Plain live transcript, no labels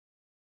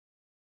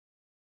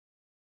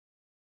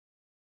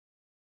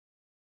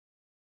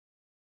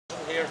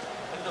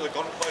of the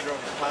gunpowder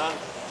in the pan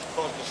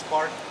caused the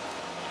spark.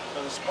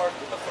 And the spark,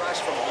 the flash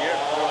from here,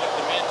 lit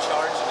the main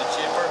charge in the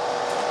chamber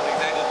and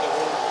ignited the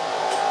whole,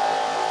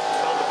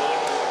 filled the bullet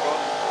into the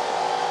gun.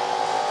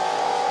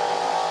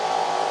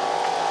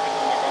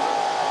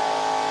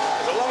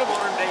 There's a lot of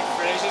modern day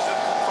phrases that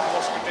come from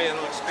musketry, and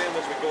I'll explain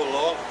as we go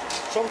along.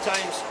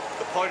 Sometimes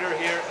the powder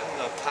here in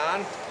the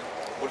pan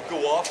would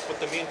go off,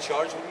 but the main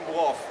charge wouldn't go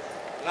off.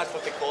 And that's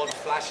what they call a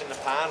flash in the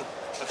pan.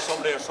 If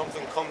somebody or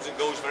something comes and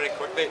goes very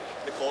quickly,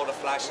 they call it a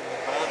flash in the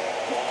pan.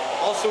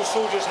 Also,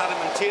 soldiers had to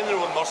maintain their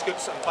own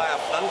muskets and buy a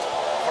flint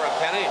for a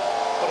penny.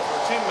 But if they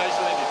were too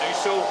miserly to do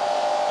so,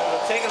 they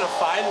would have taken a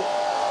file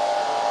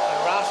and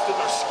rasped it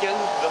or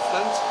skinned the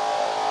flint.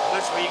 And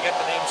that's where you get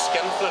the name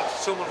skin flint.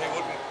 Someone who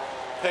wouldn't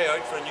pay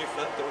out for a new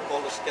flint, they would call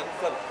it a skin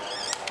flint.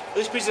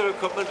 This piece of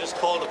equipment is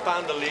called a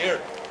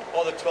bandolier,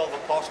 or the 12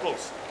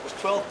 apostles. There's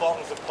 12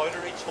 bottles of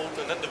powder, each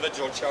holding an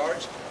individual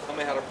charge, and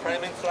we had a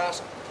priming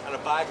flask and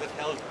a bag that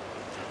held,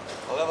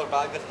 a leather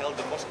bag that held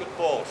the musket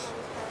balls.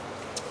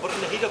 But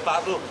in the heat of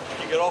battle,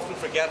 you could often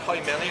forget how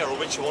many or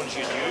which ones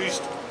you'd used,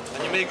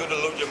 and you may go to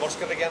load your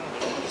musket again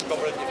and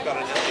discover that you've got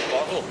an empty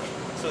bottle.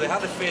 So they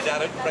had to fade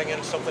that out and bring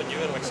in something new,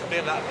 and I'll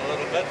explain that in a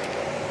little bit.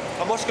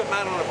 A musket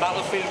man on a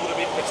battlefield would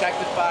have been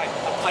protected by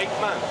a pike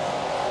man.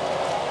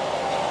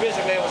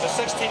 Basically, it was a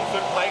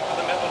 16-foot pike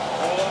with a metal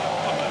pole,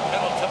 a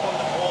metal tip on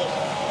the pole.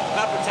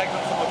 That protected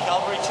him from a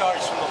cavalry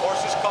charge from the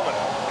horses coming.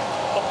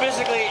 But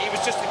basically, he was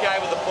just a guy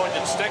with a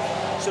pointed stick,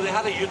 so they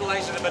had to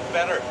utilise it a bit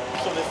better.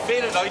 So they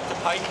faded out the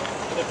pike,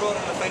 and they brought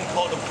in a thing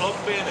called a plug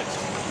bayonet.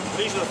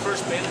 These are the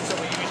first bayonets that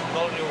we used in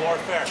military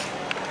warfare.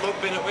 The plug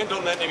bayonet went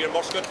on the end of your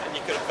musket, and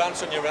you could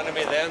advance on your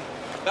enemy then.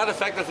 That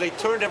effectively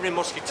turned every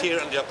musketeer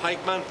into a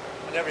pikeman,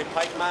 and every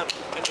pikeman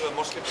into a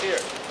musketeer.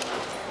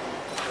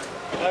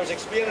 And I was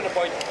explaining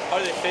about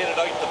how they faded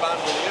out the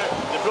bandolier.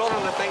 They brought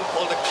in a thing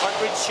called a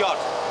cartridge shot,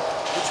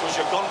 which was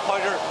your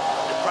gunpowder,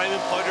 your priming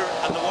powder,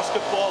 and the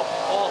musket ball,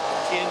 all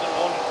contained in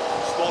one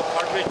small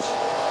cartridge.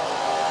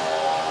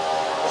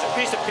 There's a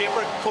piece of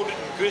paper coated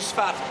in goose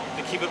fat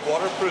to keep it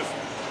waterproof.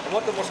 And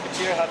what the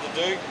musketeer had to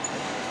do,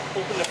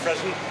 open the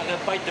prison and then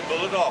bite the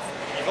bullet off.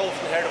 You've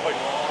often heard about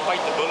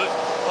bite the bullet.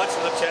 That's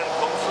where the term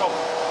comes from.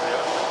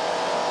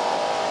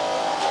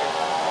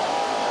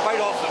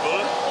 Bite off the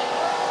bullet.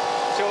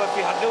 So if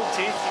you had no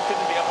teeth, you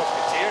couldn't be a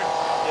musketeer.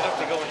 You'd have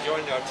to go and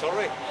join the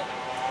artillery.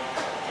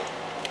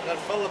 And then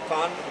fill the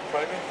pan with the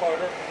priming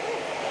powder.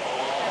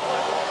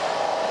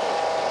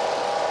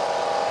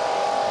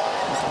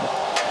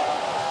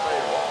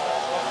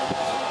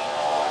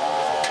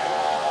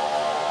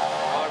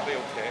 That'll be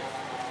okay.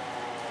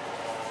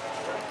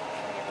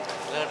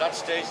 And then at that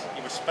stage,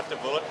 you would spit the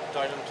bullet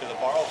down into the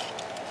barrel.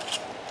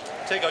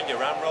 Take out your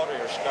ramrod or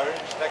your scouring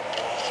stick,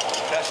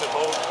 press it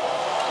home.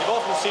 You've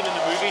often seen in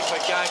the movies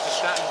like guys just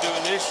standing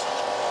doing this.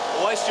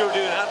 But whilst you're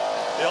doing that,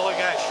 the other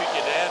guy shoot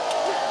you dead.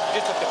 You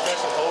just have to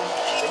press it home.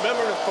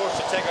 Remember, of course,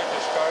 to take out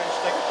your scouring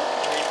stick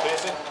and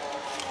replace it.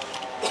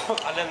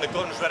 And then the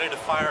gun's ready to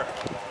fire.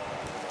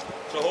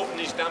 So I hope in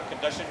these damp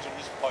conditions and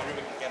this powder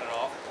we can get it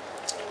off.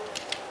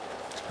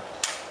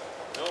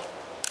 No?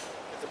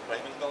 It's a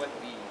priming gully.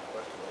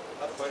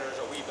 That powder is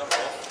a wee bit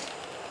off.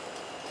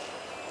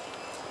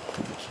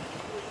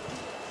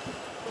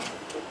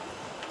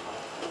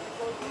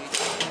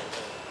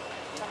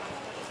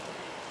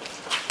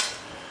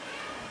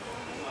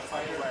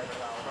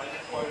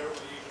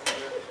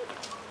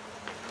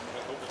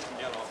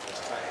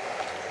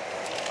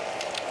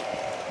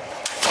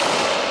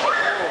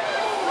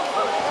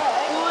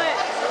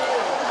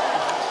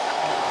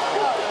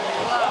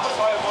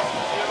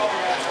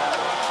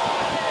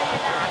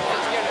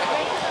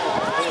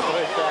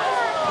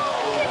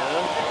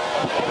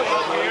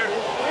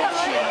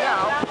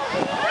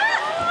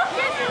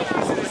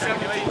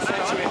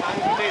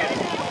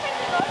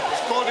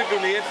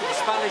 Grenade from the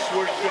Spanish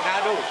word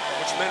granado,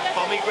 which meant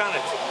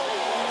pomegranate.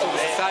 So it was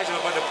the size of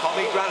about a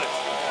pomegranate.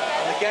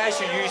 And the guys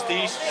who used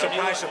these,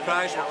 surprise,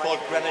 surprise, were called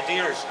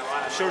grenadiers.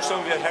 I'm sure some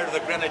of you have heard of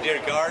the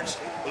Grenadier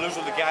Guards. Well, those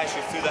were the guys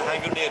who threw the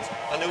hand grenades.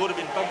 And they would have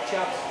been big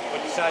chaps,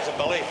 about the size of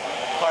Billy,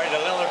 carried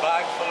a leather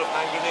bag full of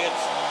hand grenades.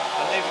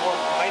 And they wore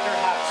mitre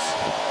hats.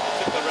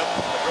 They took the rim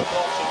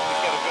off so they could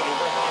get a good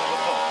overhand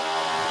with them.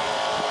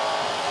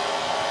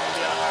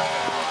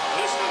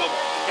 This little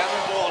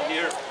cannonball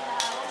here,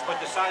 but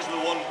the size of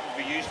the one would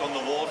be used on the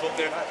walls up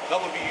there, that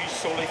would be used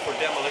solely for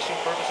demolition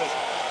purposes,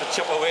 to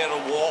chip away at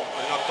a wall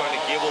and knock down a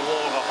gable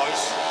wall of a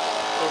house.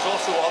 There's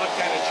also other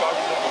kind of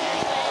charges that were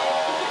used.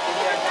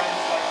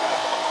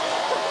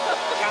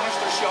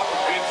 Canister shot or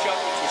grape shot,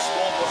 which was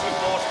small musket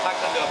balls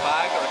packed into a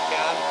bag or a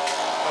can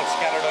and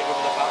scattered out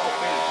over the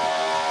battlefield.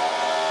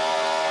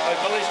 Now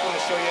Billy's going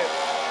to show you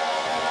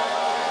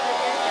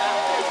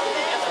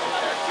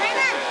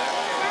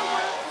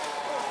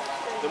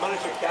the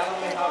miniature cannon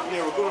we have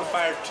here. We're going to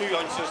fire 2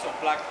 ounces of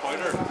black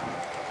powder.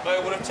 Now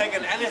it would have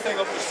taken anything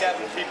up to 7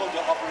 people to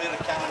operate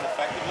a cannon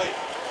effectively.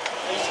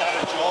 Each had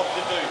a job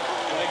to do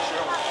to make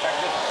sure it was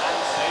effective and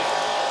safe.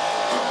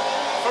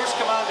 The first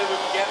command they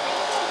would get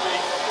would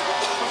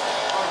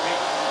be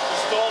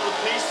install the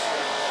piece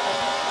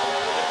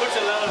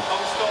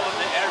installed in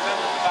the air vent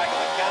at the back of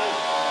the cannon.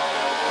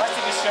 It has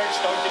to be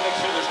searched out to make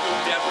sure there's no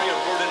debris or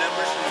burning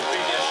embers from the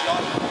previous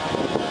shot.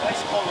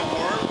 That's called a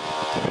worm.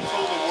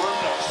 Control the worm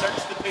there. Search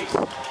the piece.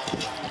 When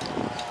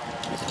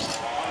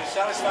you're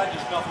satisfied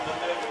there's nothing in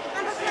there, you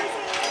can see.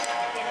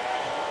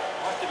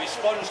 It has to be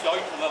sponged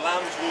out with a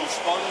lamb's wool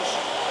sponge.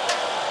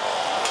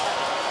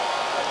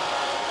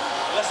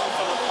 Listen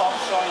for the pop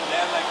sound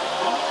then, like the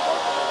plug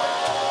work.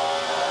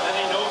 Then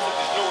he knows that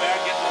there's no air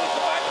getting in the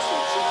tobacco,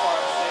 so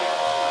far it's safe.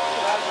 He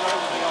has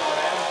around to the other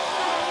end.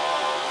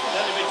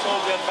 Then he'll be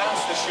told to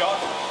advance the shot.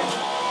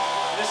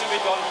 This will be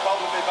done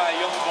probably by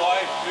a young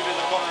boy, maybe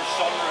the gunner's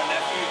son or a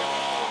nephew.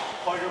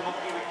 Powder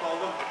monkey we call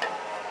them.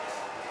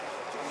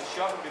 And the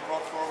shot will be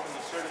brought forward and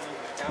inserted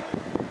into the cannon.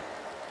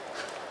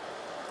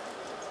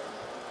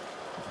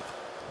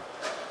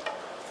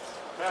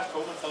 Press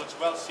home until it's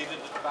well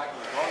seated at the back of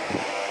the gun.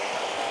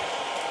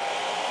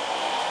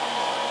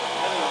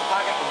 Then we'll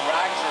pack it with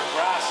rags or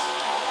grass.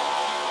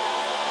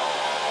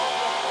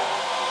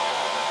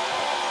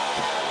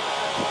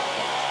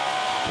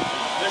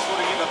 This would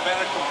give a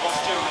better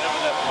combustion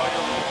whenever that powder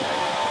was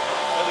ignited.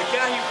 Now the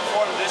guy who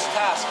performed this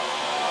task,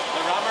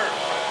 the rammer,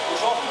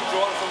 was often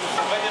drawn from the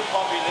civilian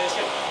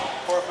population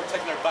for a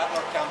particular battle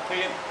or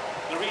campaign.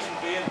 The reason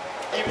being,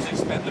 he was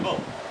expendable.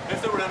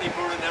 If there were any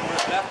burning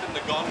embers left in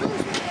the gun,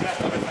 press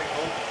everything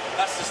home.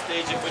 That's the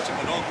stage at which it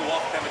would all go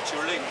off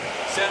prematurely.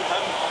 Send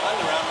him and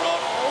the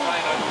ramrod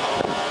flying out of the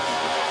hole.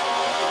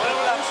 So whenever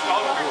that's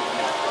done, we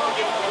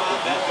give the command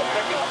then to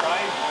prick and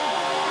prime.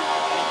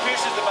 He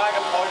pierces the bag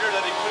of powder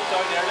that he put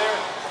down earlier,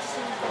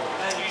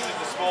 and then uses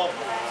the small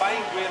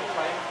fine grain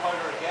prime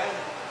powder again.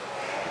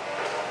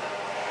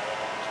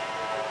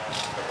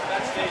 At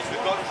that stage, the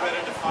gun's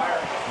ready to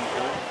fire.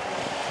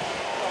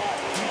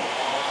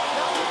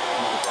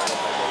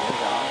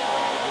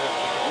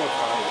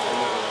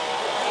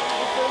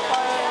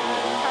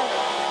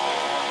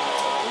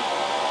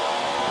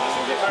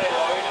 Very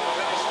loud and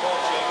we're really small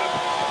children.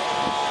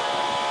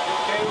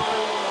 Okay,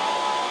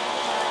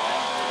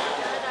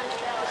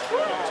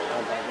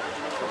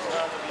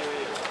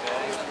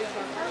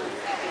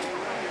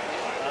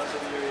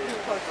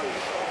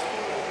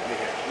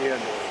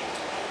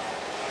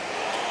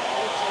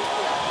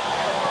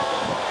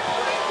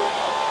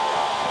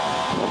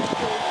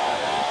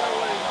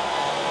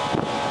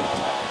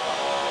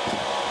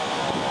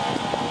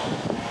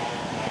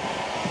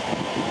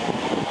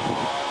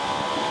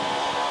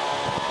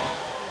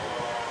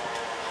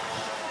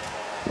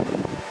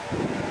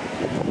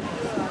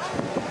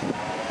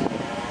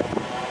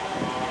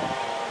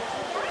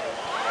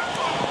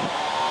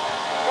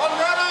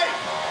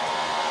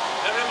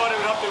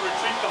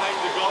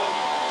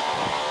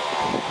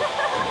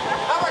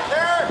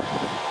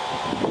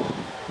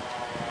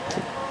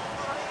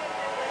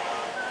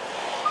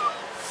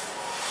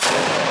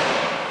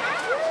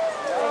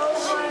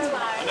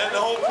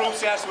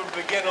 process would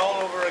begin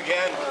all over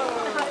again.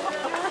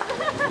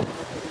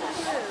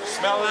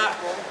 Smell that?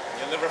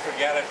 You'll never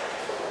forget it.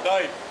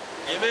 Now,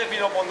 you may have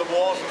been up on the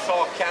walls and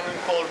saw a cannon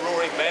called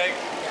Roaring Meg.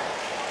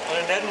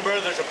 And in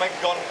Edinburgh there's a big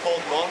gun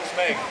called Mons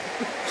Meg.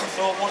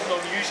 So it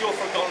wasn't unusual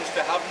for guns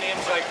to have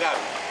names like that.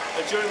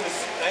 And during the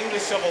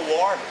English Civil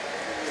War,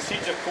 the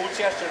siege of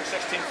Colchester in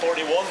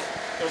 1641,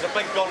 there was a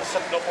big gun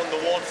sitting up on the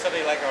walled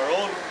city like our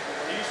own.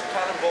 And they used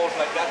cannonballs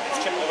like that to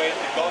chip away at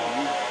the gun.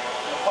 And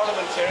the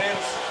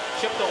parliamentarians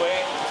chipped away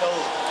until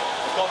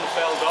the gun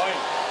fell down.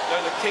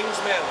 Now the King's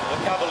men,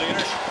 the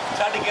Cavaliers,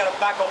 tried to get it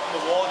back up on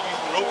the wall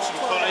using ropes and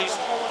pulleys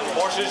and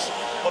horses,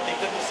 but they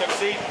didn't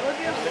succeed.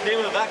 The name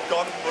of that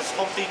gun was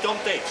Humpty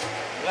Dumpty.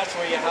 And that's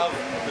where you have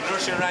the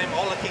nursery rhyme,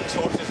 all the King's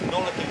horses and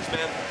all the King's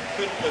men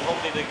couldn't put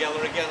Humpty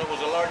together again. It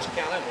was a large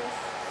cannon.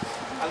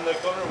 And the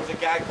gunner was a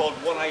guy called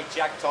One-Eyed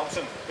Jack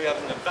Thompson, who had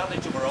an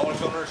advantage over all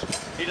gunners.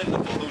 He didn't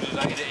have to lose his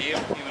eye to aim,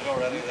 he was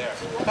already there.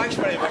 Thanks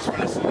very much for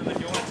listening.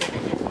 If you want to take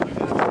a few